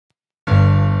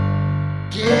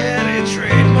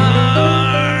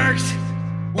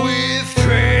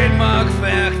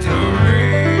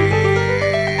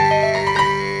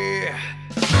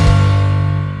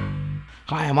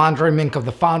Andrei Mincov,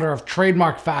 the founder of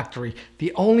Trademark Factory,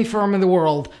 the only firm in the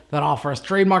world that offers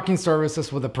trademarking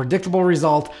services with a predictable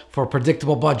result for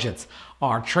predictable budgets.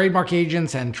 Our trademark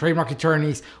agents and trademark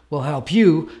attorneys will help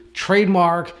you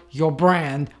trademark your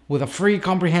brand with a free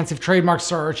comprehensive trademark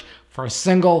search for a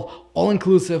single,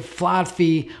 all-inclusive, flat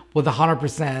fee with a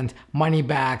 100%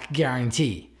 money-back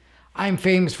guarantee. I'm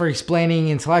famous for explaining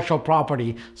intellectual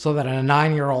property so that a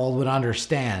 9-year-old would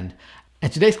understand.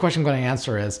 And today's question I'm going to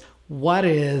answer is, what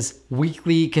is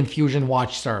Weekly Confusion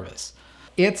Watch Service?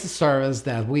 It's a service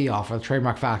that we offer,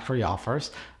 Trademark Factory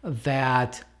offers,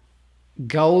 that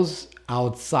goes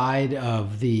outside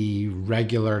of the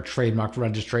regular trademark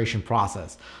registration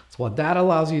process. So what that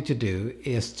allows you to do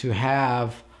is to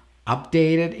have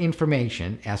updated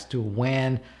information as to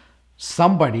when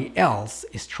somebody else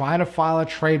is trying to file a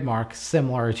trademark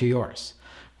similar to yours.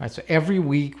 Right, so every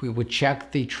week we would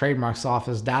check the Trademarks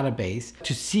Office database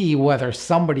to see whether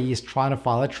somebody is trying to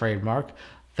file a trademark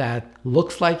that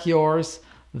looks like yours,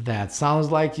 that sounds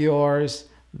like yours,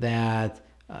 that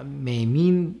may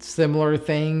mean similar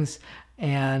things.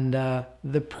 And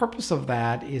the purpose of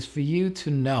that is for you to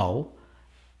know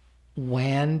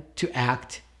when to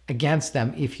act against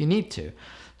them if you need to.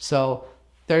 So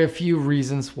there are a few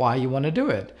reasons why you want to do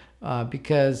it,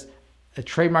 because a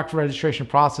trademark registration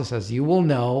process, as you will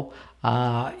know,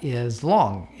 is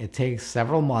long. It takes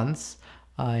several months,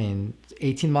 in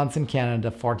 18 months in Canada,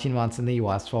 14 months in the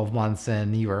US, 12 months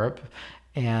in Europe,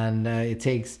 and it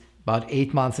takes about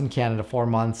 8 months in Canada, 4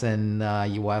 months in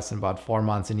US, and about 4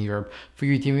 months in Europe for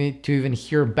you to even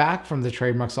hear back from the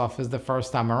Trademarks Office the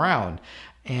first time around.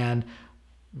 And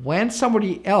when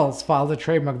somebody else files a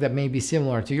trademark that may be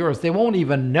similar to yours, they won't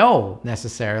even know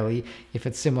necessarily if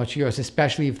it's similar to yours,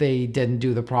 especially if they didn't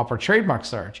do the proper trademark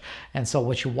search. And so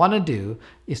what you want to do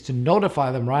is to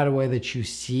notify them right away that you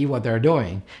see what they're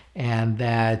doing and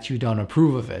that you don't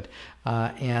approve of it.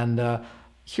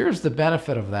 Here's the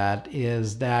benefit of that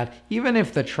is that even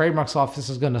if the Trademarks Office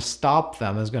is going to stop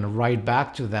them, is going to write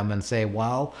back to them and say,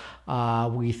 well,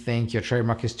 we think your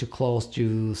trademark is too close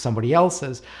to somebody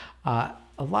else's,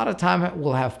 a lot of time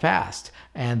will have passed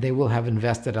and they will have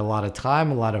invested a lot of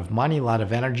time, a lot of money, a lot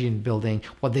of energy in building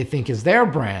what they think is their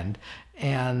brand.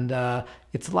 And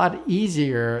it's a lot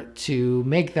easier to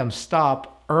make them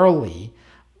stop early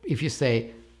if you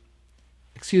say,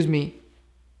 excuse me,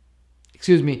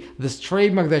 this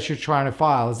trademark that you're trying to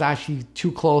file is actually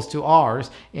too close to ours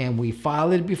and we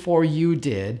filed it before you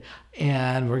did,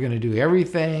 and we're going to do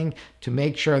everything to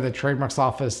make sure the Trademarks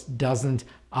Office doesn't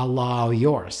allow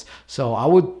yours. So I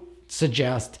would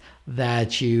suggest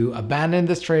that you abandon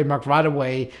this trademark right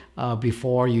away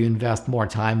before you invest more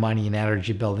time, money, and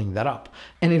energy building that up.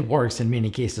 And it works in many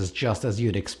cases just as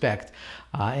you'd expect.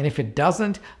 And if it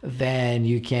doesn't, then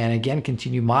you can again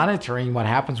continue monitoring what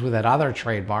happens with that other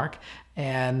trademark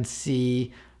and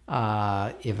see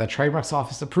if the Trademarks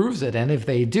Office approves it. And if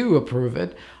they do approve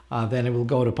it, then it will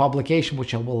go to publication,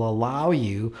 which will allow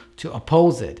you to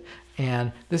oppose it.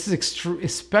 And this is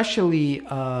especially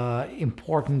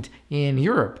important in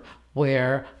Europe,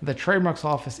 where the Trademarks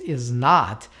Office is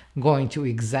not going to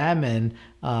examine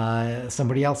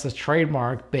somebody else's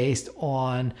trademark based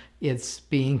on its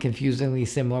being confusingly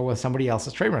similar with somebody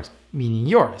else's trademarks, meaning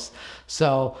yours.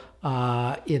 So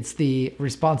it's the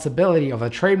responsibility of a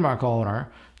trademark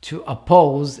owner to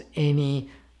oppose any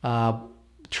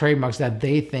trademarks that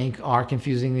they think are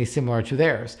confusingly similar to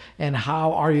theirs. And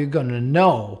how are you going to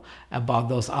know about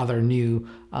those other new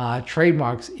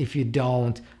trademarks if you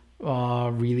don't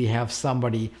really have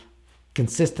somebody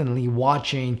consistently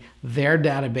watching their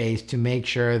database to make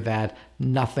sure that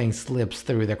nothing slips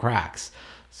through the cracks?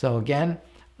 So again,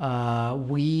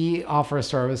 we offer a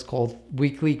service called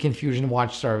Weekly Confusion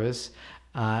Watch Service.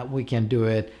 We can do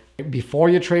it before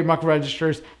your trademark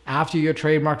registers, after your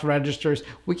trademark registers.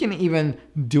 We can even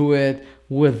do it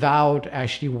without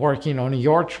actually working on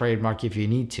your trademark if you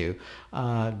need to.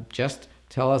 Just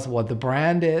tell us what the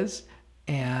brand is,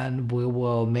 and we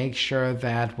will make sure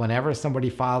that whenever somebody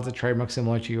files a trademark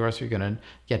similar to yours, you're going to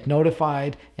get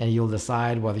notified, and you'll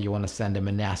decide whether you want to send them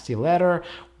a nasty letter,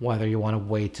 whether you want to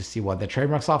wait to see what the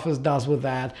Trademarks Office does with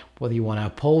that, whether you want to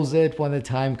oppose it when the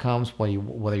time comes,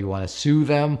 whether you want to sue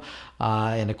them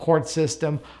in a court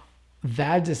system.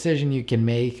 That decision you can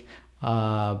make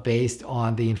based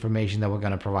on the information that we're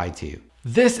going to provide to you.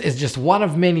 This is just one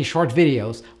of many short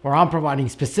videos where I'm providing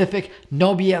specific,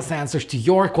 no BS answers to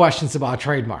your questions about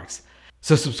trademarks.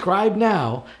 So subscribe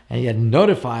now and get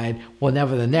notified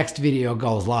whenever the next video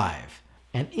goes live.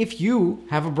 And if you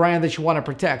have a brand that you want to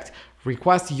protect,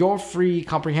 request your free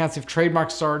comprehensive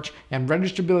trademark search and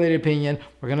registrability opinion.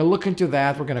 We're going to look into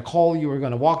that. We're going to call you. We're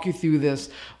going to walk you through this.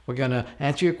 We're going to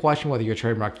answer your question whether your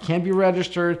trademark can be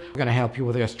registered. We're going to help you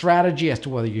with your strategy as to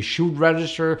whether you should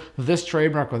register this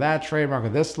trademark or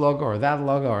this logo or that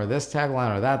logo or this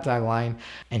tagline or that tagline.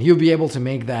 And you'll be able to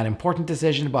make that important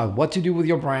decision about what to do with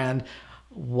your brand,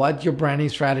 what your branding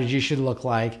strategy should look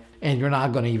like, and you're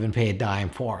not going to even pay a dime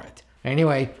for it.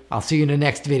 Anyway, I'll see you in the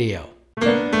next video.